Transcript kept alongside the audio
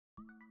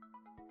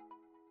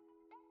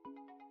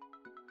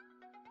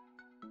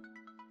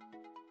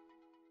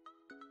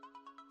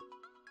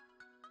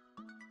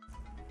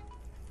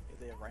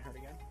they have Reinhardt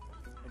again.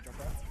 And jump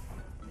out.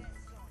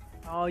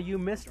 Oh, you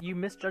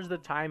misjudged the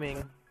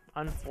timing.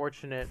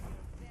 Unfortunate.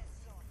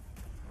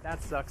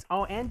 That sucks.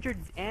 Oh, and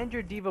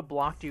your diva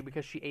blocked you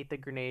because she ate the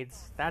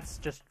grenades. That's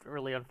just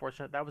really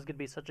unfortunate. That was gonna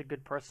be such a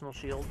good personal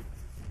shield.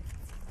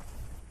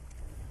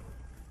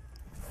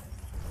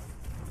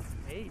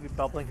 Hey, you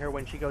bubbling her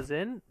when she goes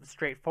in.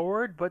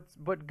 Straightforward,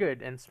 but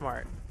good and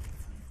smart.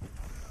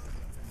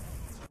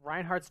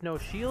 Reinhardt's no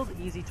shield,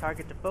 easy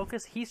target to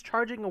focus. He's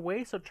charging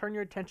away, so turn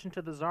your attention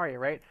to the Zarya,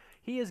 right?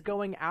 He is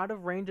going out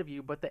of range of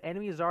you, but the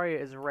enemy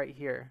Zarya is right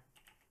here.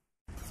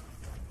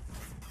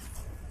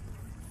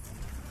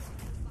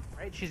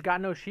 Right? She's got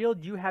no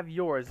shield, you have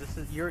yours. This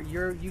is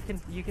you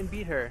can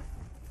beat her.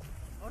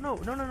 Oh no.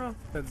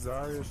 That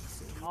Zarya.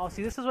 Oh,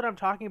 see, this is what I'm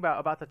talking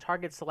about the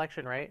target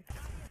selection, right?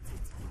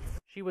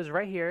 She was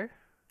right here.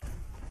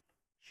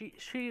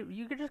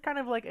 You could just kind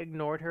of like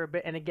ignored her a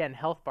bit, and again,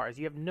 health bars.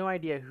 You have no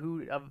idea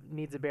who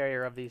needs a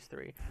barrier of these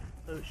three.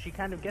 So she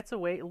kind of gets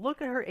away.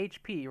 Look at her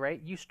HP,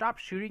 right? You stop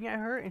shooting at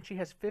her, and she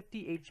has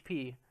 50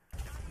 HP.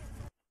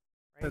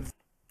 Right?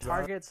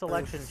 Target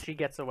selection, she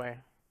gets away.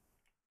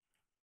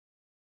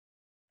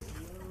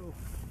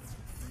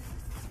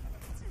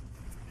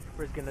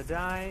 Reaper's gonna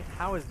die.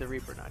 How is the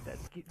Reaper not dead?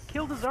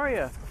 Kill the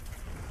Zarya!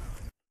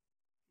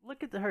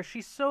 Look at her,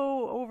 she's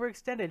so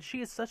overextended.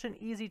 She is such an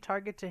easy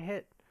target to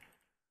hit.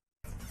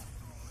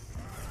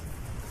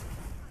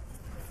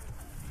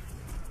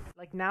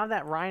 Like, now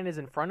that Ryan is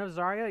in front of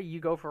Zarya, you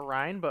go for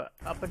Ryan, but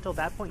up until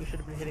that point, you should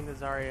have been hitting the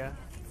Zarya.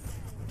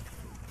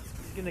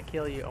 He's gonna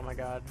kill you, oh my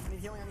god. I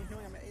need healing,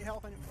 I'm at 8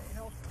 health, I need 8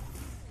 health.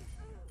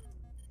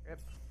 Rip.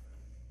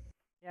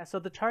 Yeah, so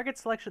the target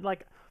selection,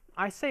 like,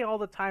 I say all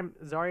the time,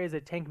 Zarya is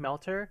a tank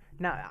melter.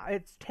 Now,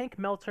 it's tank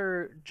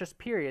melter just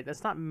period.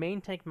 That's not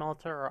main tank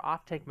melter or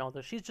off tank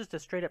melter. She's just a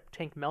straight up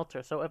tank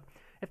melter. So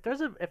if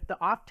the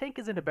off tank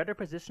is in a better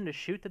position to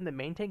shoot than the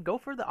main tank, go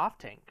for the off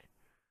tank.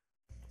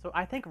 So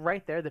I think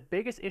right there, the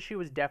biggest issue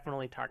is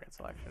definitely target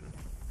selection.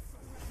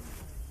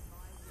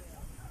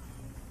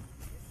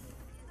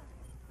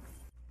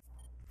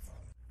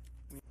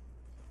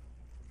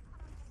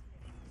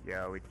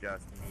 Yeah, we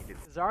just needed.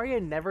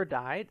 Zarya never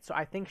died, so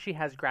I think she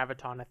has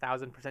Graviton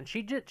 1000%.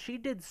 She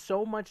did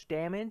so much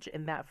damage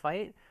in that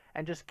fight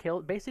and just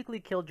basically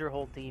killed your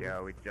whole team.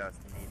 Yeah, we just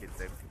needed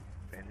to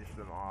finish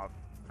them off.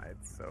 I had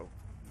so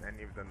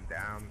many of them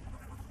down.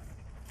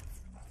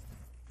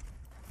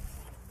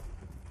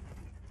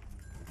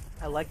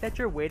 I like that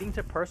you're waiting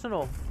to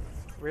personal.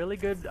 Really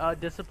good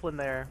discipline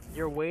there.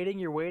 You're waiting,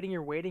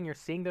 you're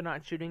seeing they're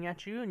not shooting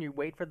at you, and you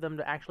wait for them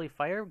to actually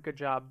fire. Good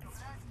job.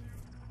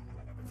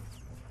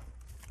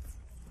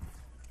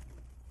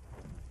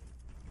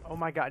 Oh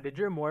my god, did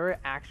your Moira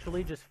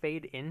actually just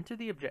fade into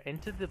the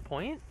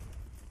point?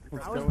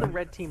 How is the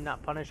red team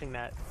not punishing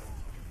that?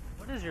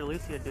 What is your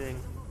Lucia doing?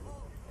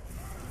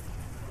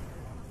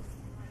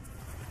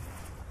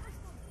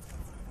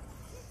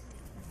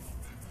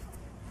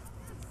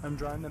 I'm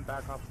drawing them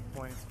back off the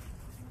point.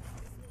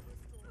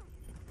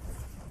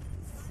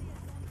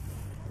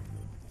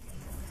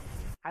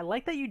 I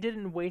like that you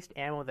didn't waste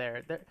ammo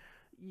there.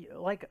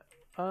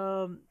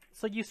 So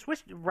you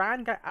switched.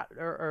 Ryan got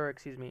or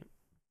excuse me.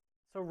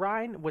 So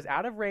Ryan was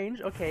out of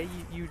range. Okay,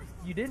 you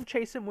didn't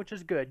chase him, which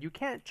is good. You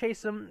can't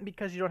chase him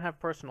because you don't have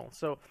personal.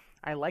 So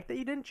I like that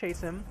you didn't chase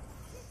him.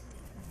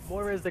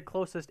 Moira is the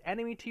closest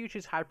enemy to you.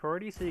 She's high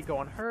priority, so you go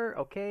on her.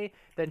 Okay,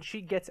 then she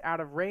gets out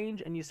of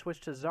range, and you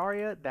switch to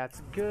Zarya.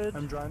 That's good.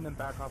 I'm drawing them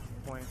back off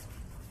the point.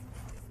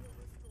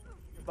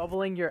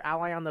 Bubbling your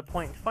ally on the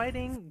point,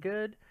 fighting.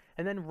 Good.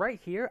 And then right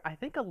here, I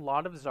think a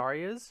lot of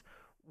Zaryas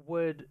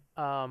would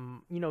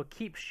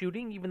keep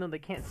shooting even though they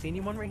can't see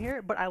anyone right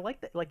here, but I like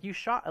that. Like, you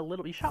shot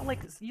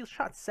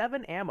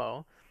 7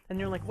 ammo and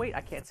you're like, wait,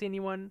 I can't see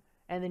anyone,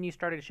 and then you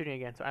started shooting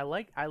again. So I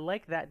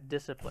like that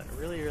discipline.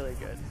 Really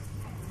good.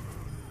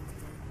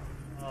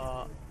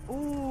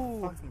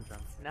 Ooh,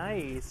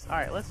 nice. All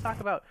right, let's talk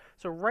about,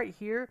 so right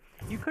here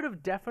you could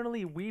have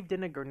definitely weaved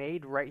in a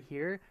grenade right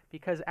here,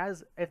 because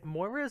if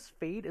Moira's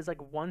fade is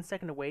like 1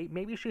 second away,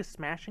 maybe she's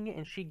smashing it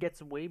and she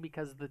gets away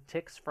because the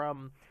ticks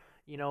from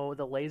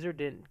the laser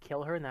didn't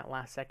kill her in that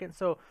last second.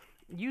 So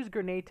use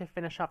grenade to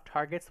finish off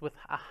targets with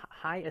a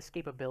high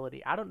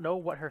escapability. I don't know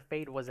what her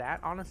fade was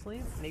at,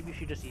 honestly. Maybe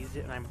she just used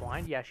it and I'm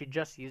blind. Yeah, she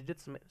just used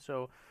it.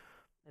 So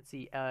let's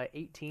see,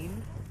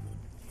 18.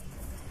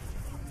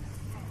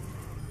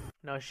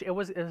 No, it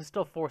was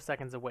still 4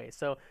 seconds away.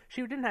 So she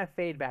didn't have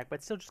fade back,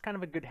 but still just kind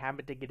of a good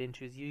habit to get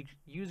into is you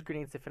use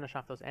grenades to finish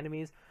off those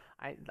enemies.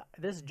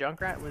 This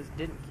Junkrat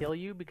didn't kill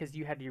you because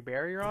you had your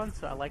barrier on,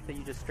 so I like that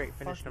you just straight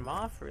finished him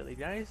off. Really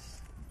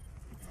nice.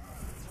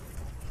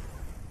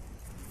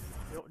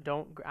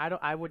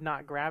 I would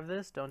not grab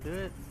this. Don't do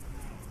it.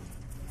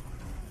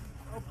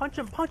 Oh, punch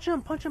him!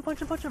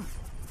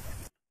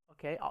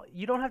 Okay,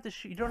 you don't have to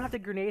you don't have to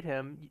grenade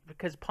him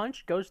because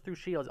punch goes through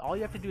shields. All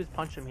you have to do is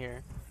punch him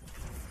here.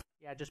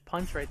 Yeah, just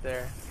punch right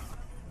there.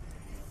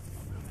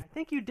 I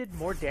think you did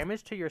more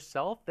damage to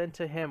yourself than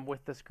to him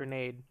with this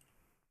grenade.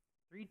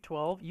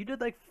 312. You did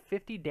like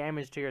 50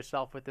 damage to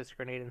yourself with this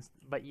grenade,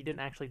 but you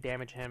didn't actually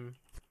damage him.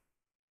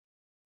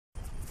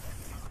 You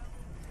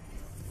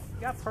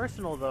got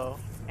personal though,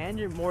 and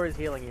your more is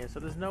healing you, so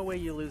there's no way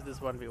you lose this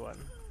 1v1.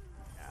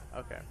 Yeah,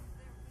 okay.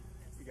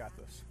 We got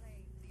this.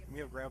 Can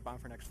we have grab bomb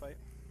for next fight?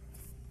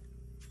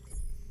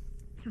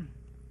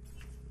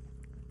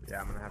 Yeah,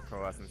 I'm gonna have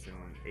coalescence in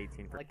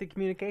 18. I like the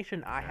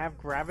communication. I have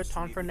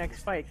graviton for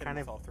next fight, kind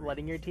of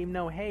letting your team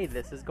know, hey,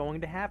 this is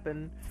going to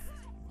happen.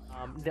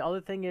 The other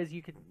thing is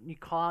you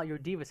call out your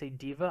diva, say,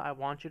 Diva, I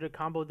want you to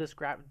combo this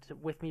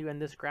with me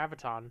and this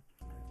graviton.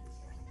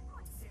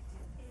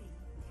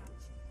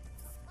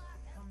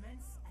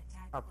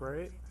 Top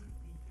right.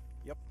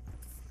 Yep.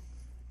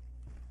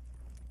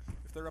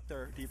 If they're up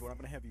there, Diva, what I'm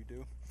gonna have you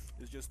do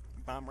is just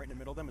bomb right in the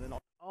middle of them, and then I'll.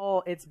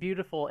 Oh, it's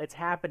beautiful. It's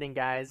happening,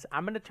 guys.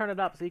 I'm gonna turn it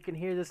up so you can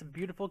hear this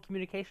beautiful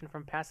communication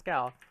from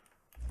Pascal.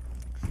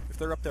 If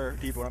they're up there,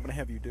 Diva, what I'm gonna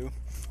have you do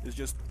is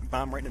just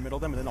bomb right in the middle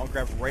of them, and then I'll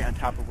grab right on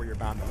top of where your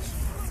bomb is.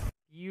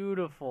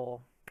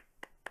 Beautiful.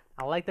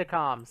 I like the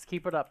comms.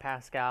 Keep it up,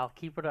 Pascal.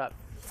 Keep it up.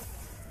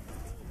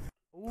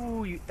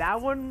 Ooh,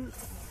 that one.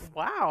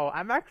 Wow,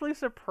 I'm actually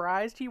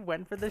surprised he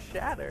went for the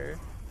shatter.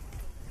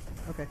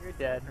 Okay. You're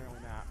dead. Apparently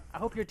not. I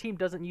hope your team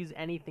doesn't use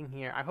anything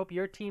here. I hope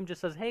your team just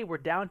says, hey, we're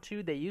down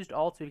 2. They used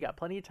ults. We've got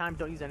plenty of time.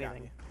 Don't use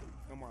anything.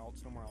 No more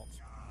ults. No more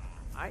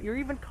ults. You're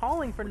even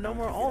calling for We're no down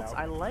more 2, ults. get out.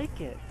 I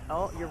like it.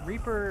 Oh, your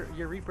Reaper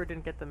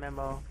didn't get the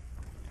memo.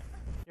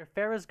 Your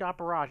Pharah's got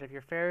barrage. If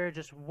your Pharah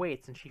just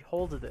waits and she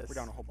holds this. We're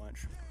down a whole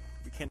bunch.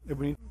 We can't. If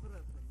we need, A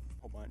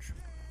whole bunch.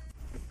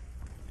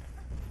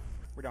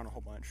 We're down a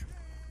whole bunch.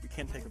 We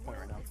can't take a point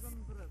right now.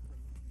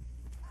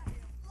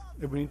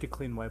 if we need to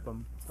clean wipe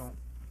them, don't.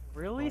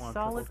 Really Don't want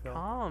solid triple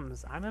kill.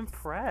 comms. I'm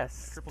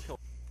impressed. Triple kill.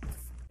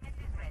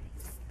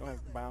 Don't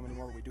have bomb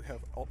anymore, but we do have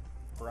ult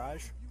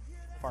barrage.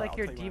 It's like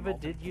your Diva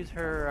did use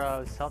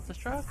her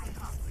self-destruct?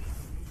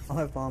 I'll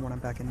have bomb when I'm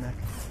back in mech.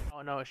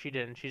 Oh no, she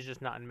didn't. She's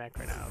just not in mech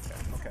right now.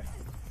 Okay. Okay.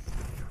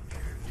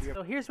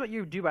 So here's what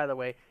you do, by the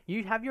way.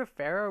 You have your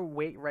Pharah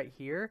wait right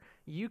here.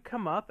 You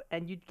come up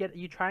and you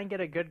try and get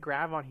a good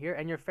grab on here,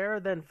 and your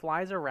Pharah then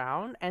flies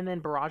around and then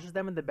barrages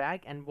them in the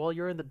back. And while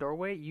you're in the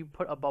doorway, you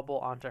put a bubble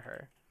onto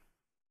her.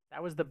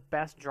 That was the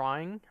best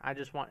drawing. I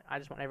just want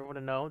everyone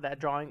to know that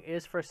drawing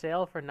is for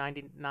sale for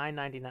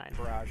 $99.99.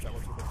 Barrage, that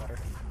works a bit better.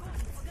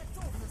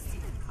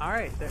 All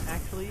right, they're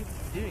actually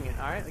doing it.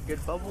 All right, a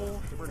good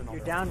bubble.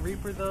 You're down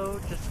Reaper though.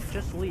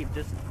 Just leave.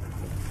 Just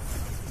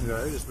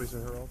Yeah, I just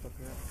wasted her ult up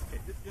here. Okay,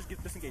 just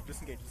get disengage.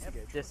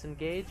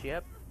 disengage.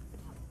 Yep.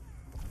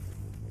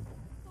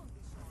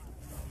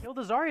 Kill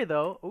the Zarya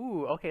though.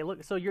 Ooh, okay.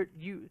 Look, so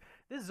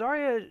this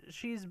Zarya,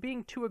 she's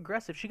being too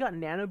aggressive. She got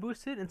nano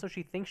boosted, and so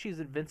she thinks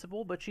she's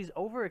invincible, but she's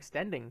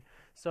overextending.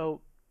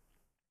 So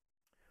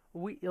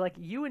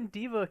you and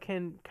Diva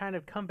can kind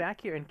of come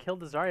back here and kill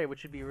the Zarya,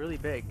 which would be really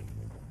big.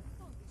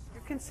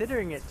 You're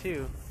considering it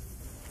too.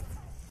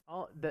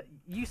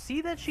 You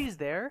see that she's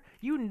there.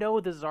 You know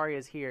the Zarya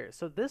is here.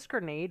 So this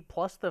grenade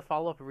plus the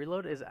follow-up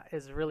reload is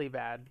really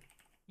bad.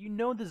 You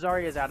know the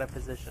Zarya is out of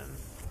position.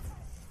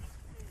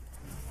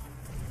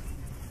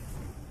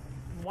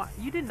 What?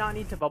 You did not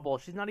need to bubble.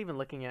 She's not even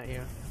looking at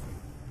you.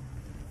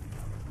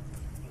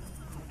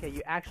 Okay,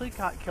 you actually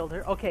killed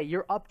her. Okay,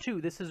 you're up 2.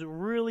 This is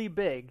really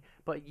big,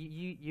 but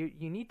you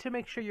need to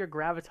make sure your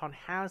graviton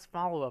has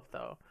follow-up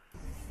though.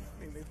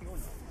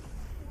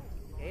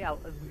 Okay,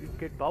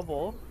 good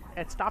bubble.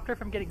 It stopped her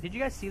from getting. Did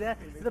you guys see that?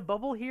 The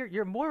bubble here.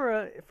 Your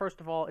Moira,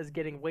 first of all, is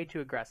getting way too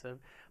aggressive,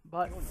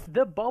 but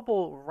the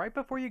bubble right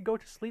before you go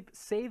to sleep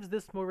saves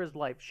this Moira's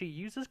life. She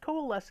uses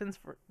coalescence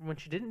for when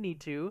she didn't need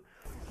to.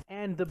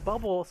 And the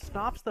bubble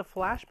stops the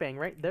flashbang,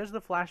 right? There's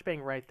the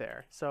flashbang right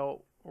there.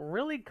 So,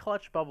 really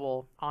clutch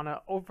bubble on an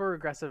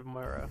over-aggressive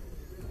Moira.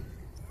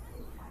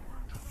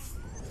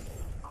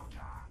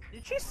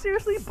 Did she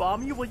seriously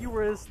bomb you while you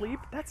were asleep?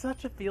 That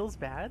such a feels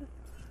bad.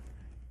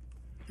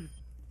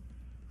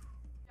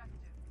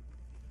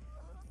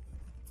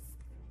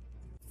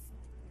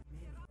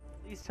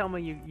 Please tell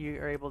me you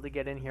are able to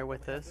get in here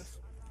with this.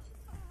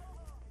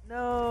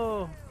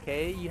 No!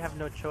 Okay, you have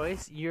no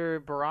choice. Your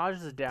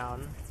barrage is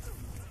down.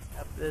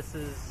 Yep, this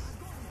is...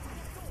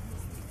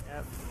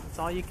 Yep, that's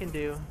all you can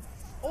do.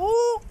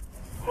 Oh!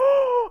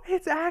 Oh!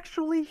 It's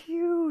actually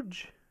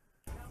huge!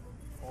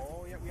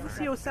 Oh, yeah, we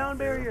Lucio sound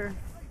barrier!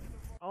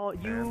 Oh,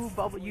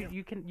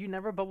 you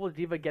never bubble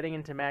Diva getting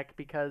into mech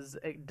because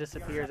it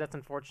disappears. That's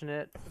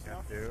unfortunate.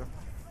 Have to.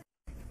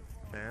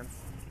 Chance.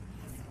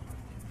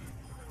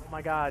 Oh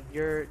my god,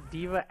 your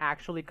Diva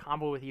actually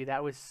combo with you.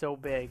 That was so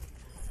big.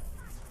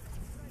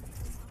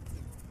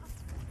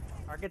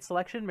 Target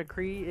selection,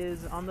 McCree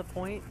is on the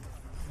point.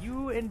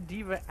 You and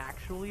Diva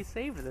actually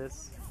saved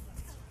this.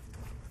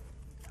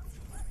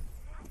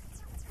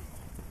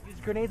 Use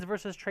grenades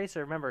versus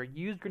Tracer. Remember,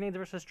 use grenades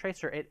versus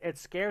Tracer. It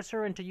scares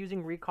her into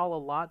using recall a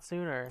lot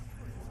sooner.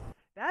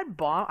 That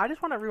bomb, I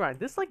just want to rewind.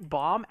 This like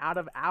bomb out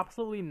of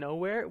absolutely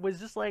nowhere was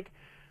just like,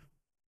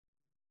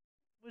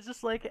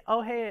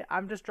 oh hey,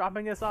 I'm just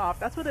dropping this off.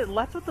 That's what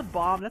the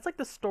bomb, that's like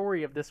the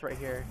story of this right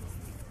here.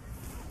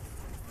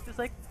 Just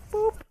like,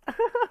 Boop.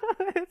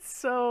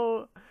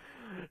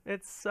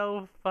 It's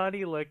so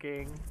funny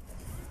looking.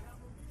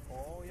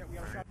 Oh yeah, we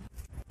got a shot.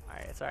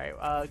 Alright,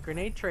 sorry.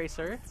 Grenade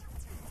tracer.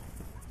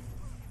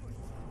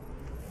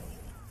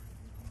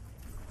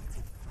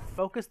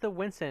 Focus the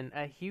Winston.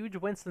 A huge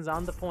Winston's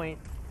on the point.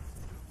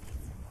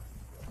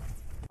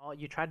 Oh,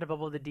 you tried to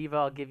bubble the diva,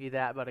 I'll give you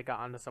that, but it got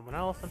onto someone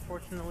else,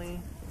 unfortunately.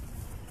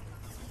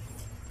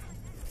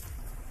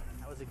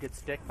 That was a good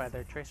stick by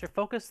their tracer.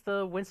 Focus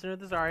the Winston or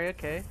the Zarya,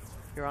 okay.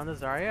 You're on the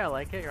Zarya, I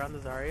like it, you're on the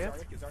Zarya.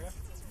 Zarya.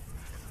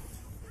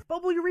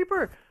 Bubble your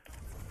Reaper!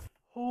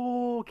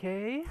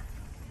 Okay.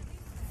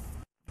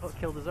 Oh,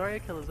 kill the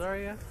Zarya, kill the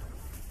Zarya.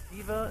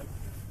 Diva.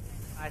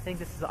 I think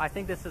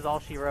this is all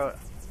she wrote.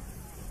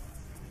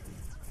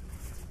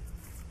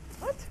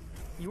 What?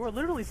 You were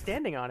literally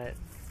standing on it.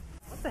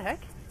 What the heck?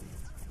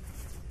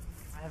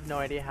 I have no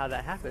idea how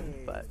that happened,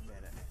 but...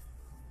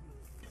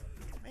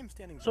 I'm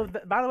standing. So,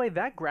 by the way,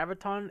 that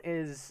Graviton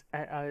is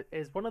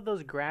one of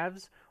those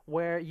grabs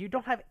where you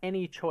don't have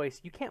any choice.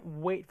 You can't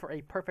wait for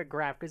a perfect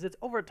grab because it's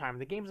overtime.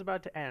 The game's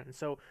about to end.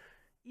 So,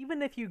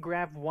 even if you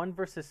grab 1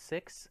 versus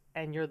 6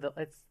 and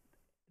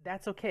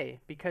that's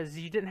okay because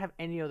you didn't have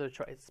any other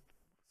choice.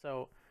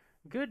 So,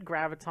 good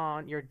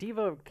Graviton. Your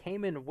Diva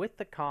came in with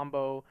the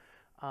combo.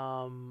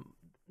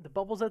 The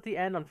bubbles at the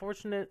end,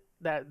 unfortunate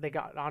that they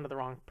got onto the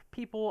wrong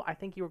people. I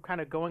think you were kind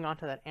of going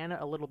onto that Ana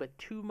a little bit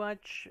too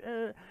much.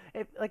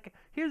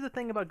 Here's the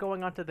thing about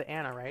going onto the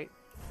Ana, right?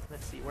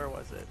 Let's see, where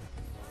was it?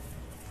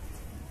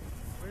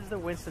 Where's the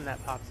Winston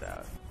that pops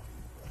out?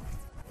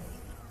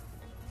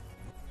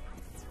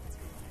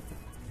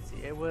 Let's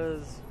see, it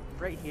was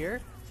right here.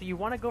 So you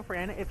want to go for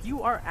Ana. If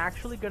you are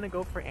actually going to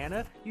go for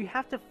Ana, you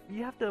have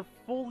to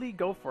fully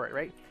go for it,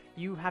 right?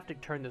 You have to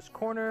turn this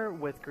corner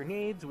with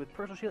grenades, with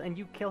personal shield, and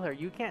you kill her.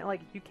 You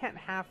can't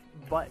half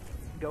but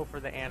go for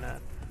the Ana.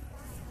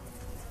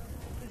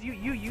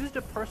 You used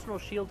a personal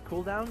shield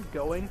cooldown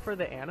going for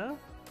the Ana,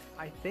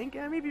 I think.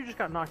 Maybe you just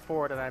got knocked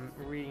forward and I'm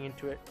reading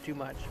into it too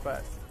much,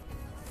 but...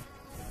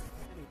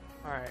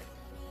 Alright.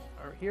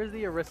 Here's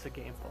the Orisa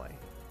gameplay.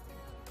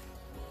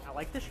 I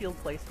like the shield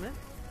placement.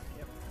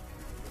 Yep.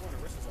 We're going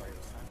to Orisa's Zarya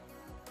this time.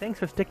 Thanks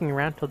for sticking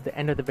around till the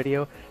end of the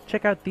video.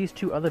 Check out these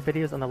 2 other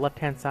videos on the left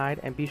hand side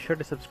and be sure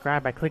to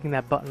subscribe by clicking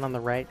that button on the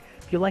right.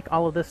 If you like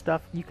all of this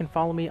stuff, you can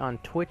follow me on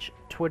Twitch,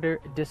 Twitter,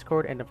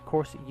 Discord, and of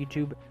course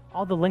YouTube.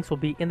 All the links will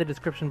be in the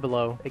description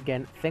below.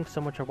 Again, thanks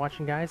so much for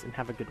watching guys and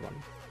have a good one.